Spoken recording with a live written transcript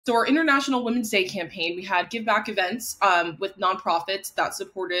So our International Women's Day campaign, we had give back events with nonprofits that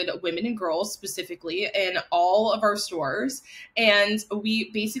supported women and girls specifically in all of our stores. And we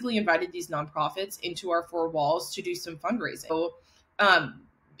basically invited these nonprofits into our four walls to do some fundraising. So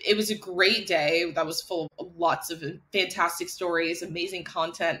it was a great day that was full of lots of fantastic stories, amazing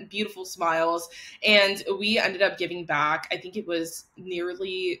content, beautiful smiles. And we ended up giving back, I think it was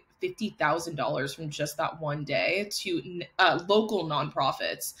nearly $50,000 from just that one day to local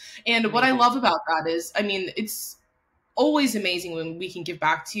nonprofits. And what I love about that is, I mean, it's always amazing when we can give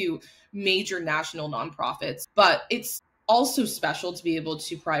back to major national nonprofits, but it's also special to be able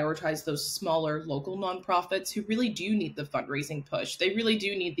to prioritize those smaller local nonprofits who really do need the fundraising push. They really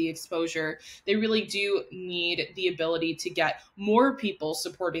do need the exposure. They really do need the ability to get more people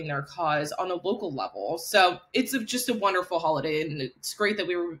supporting their cause on a local level. So it's just a wonderful holiday, and it's great that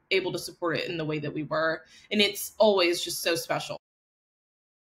we were able to support it in the way that we were. And it's always just so special.